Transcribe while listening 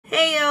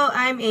Hello,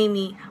 I'm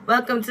Amy.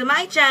 Welcome to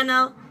my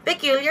channel,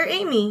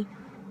 PeculiarAimee.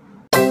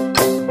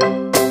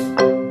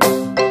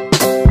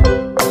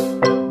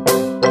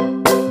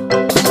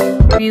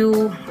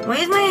 Why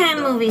is my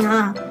hand moving,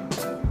 huh?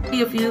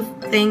 A few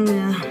things.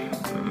 I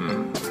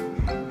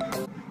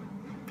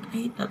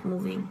hate that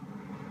moving.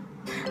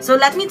 So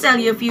let me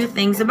tell you a few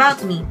things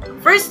about me.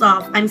 First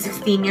off, I'm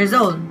 16 years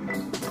old.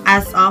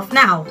 As of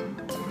now.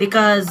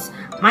 Because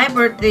my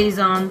birthday is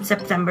on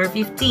September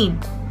 15.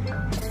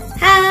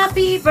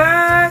 Happy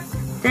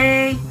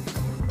birthday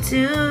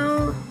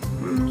to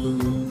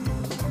me.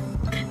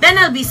 Then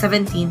I'll be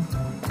 17.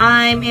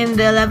 I'm in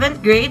the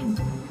 11th grade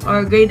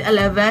or grade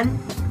 11.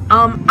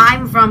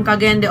 I'm from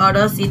Cagayan de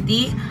Oro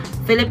City,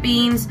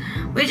 Philippines,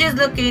 which is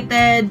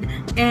located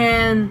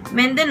in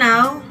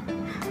Mindanao,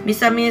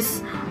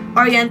 Misamis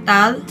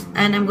Oriental,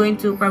 and I'm going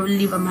to probably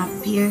leave a map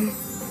here.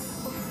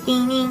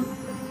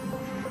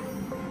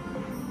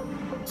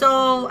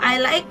 So I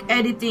like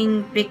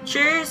editing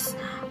pictures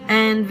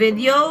and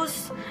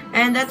videos,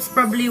 and that's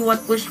probably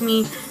what pushed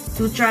me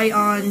to try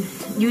on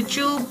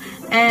YouTube.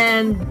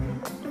 And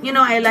you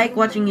know, I like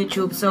watching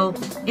YouTube, so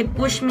it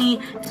pushed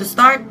me to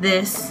start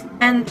this.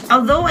 And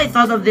although I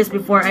thought of this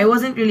before, I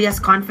wasn't really as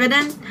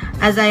confident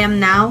as I am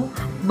now.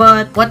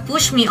 But what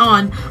pushed me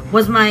on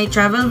was my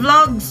travel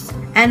vlogs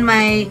and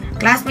my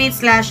classmate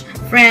slash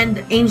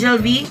friend Angel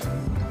V.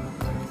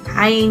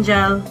 Hi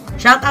Angel.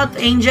 Shout out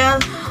to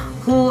Angel,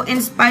 who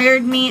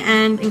inspired me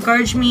and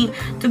encouraged me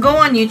to go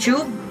on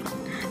YouTube.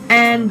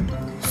 And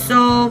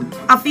so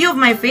a few of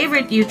my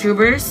favorite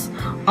YouTubers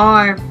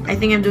are, I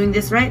think I'm doing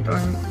this right,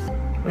 or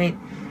wait,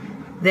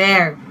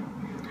 there.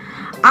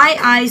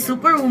 I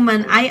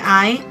Superwoman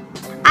I.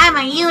 I'm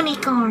a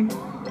unicorn.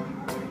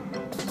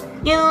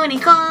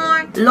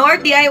 Unicorn.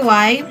 Lore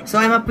DIY. So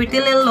I'm a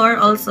pretty little Lore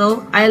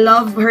also. I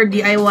love her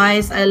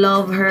DIYs. I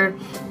love her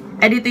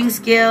editing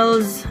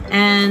skills,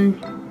 and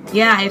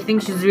yeah, I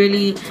think she's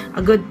really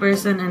a good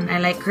person and I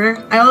like her.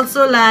 I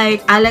also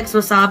like Alex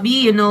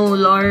Wasabi, you know,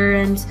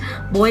 Lauren's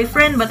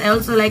boyfriend, but I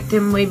also liked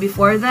him way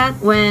before that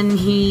when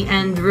he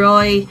and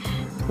Roy,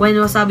 when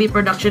Wasabi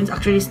Productions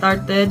actually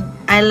started.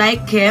 I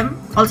like him.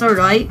 Also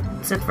Roy.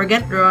 Let's not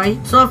forget Roy.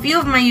 So a few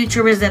of my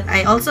YouTubers that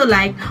I also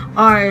like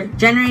are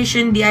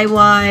Generation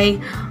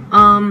DIY,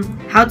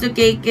 How to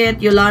Cake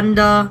It,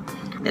 Yolanda.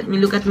 Let me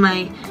look at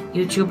my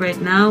YouTube right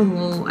now,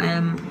 who I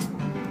am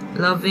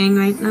loving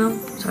right now.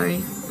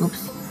 Sorry.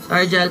 Oops.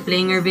 Sorry, Jel,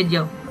 playing her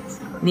video.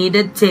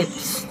 Needed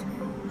tips.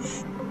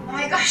 Oh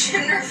my gosh,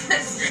 I'm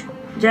nervous.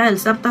 Jel,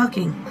 stop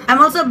talking. I'm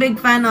also a big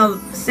fan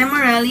of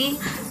Simorelli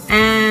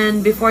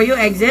and Before You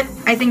Exit.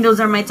 I think those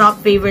are my top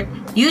favorite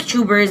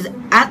YouTubers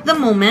at the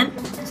moment.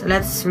 So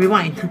let's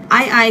rewind.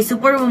 I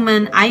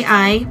Superwoman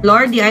I,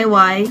 Lore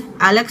DIY,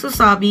 Alex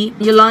Wasabi,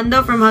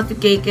 Yolanda from How to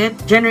Cake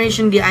It,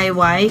 Generation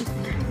DIY.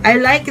 I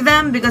like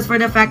them because for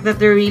the fact that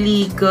they're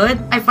really good.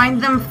 I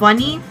find them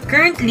funny.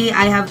 Currently,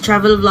 I have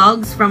travel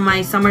vlogs from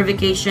my summer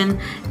vacation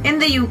in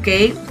the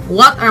UK.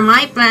 What are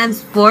my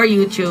plans for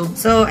YouTube?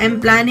 So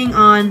I'm planning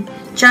on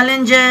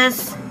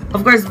challenges,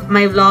 of course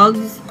my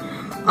vlogs,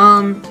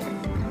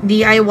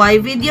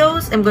 DIY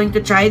videos. I'm going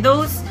to try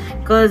those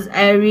because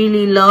I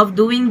really love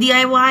doing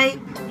DIY.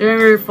 They're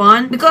very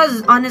fun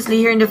because honestly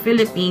here in the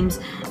Philippines,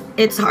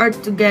 it's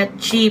hard to get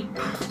cheap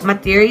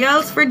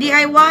materials for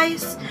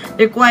DIYs.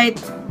 They're quite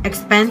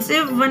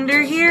expensive when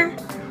they're here.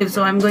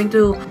 So I'm going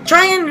to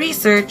try and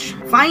research,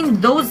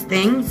 find those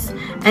things,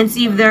 and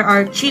see if there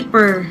are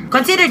cheaper,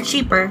 considered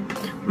cheaper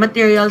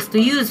materials to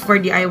use for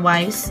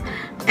DIYs.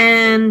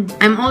 And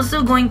I'm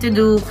also going to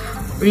do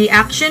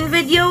reaction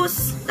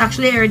videos.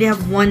 Actually, I already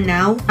have one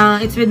now.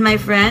 It's with my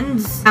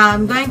friends.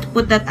 I'm going to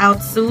put that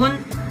out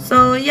soon.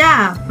 So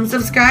yeah,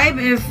 subscribe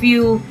if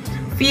you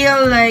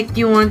feel like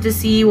you want to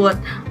see what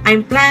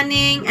I'm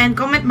planning, and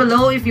comment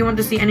below if you want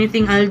to see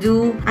anything I'll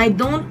do. I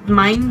don't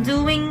mind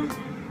doing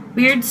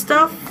weird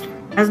stuff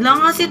as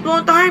long as it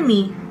won't harm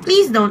me.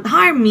 Please don't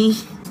harm me.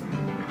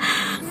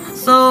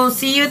 So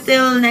see you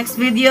till next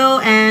video,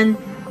 and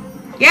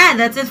yeah,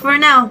 that's it for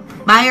now.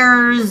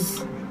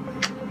 Byeers.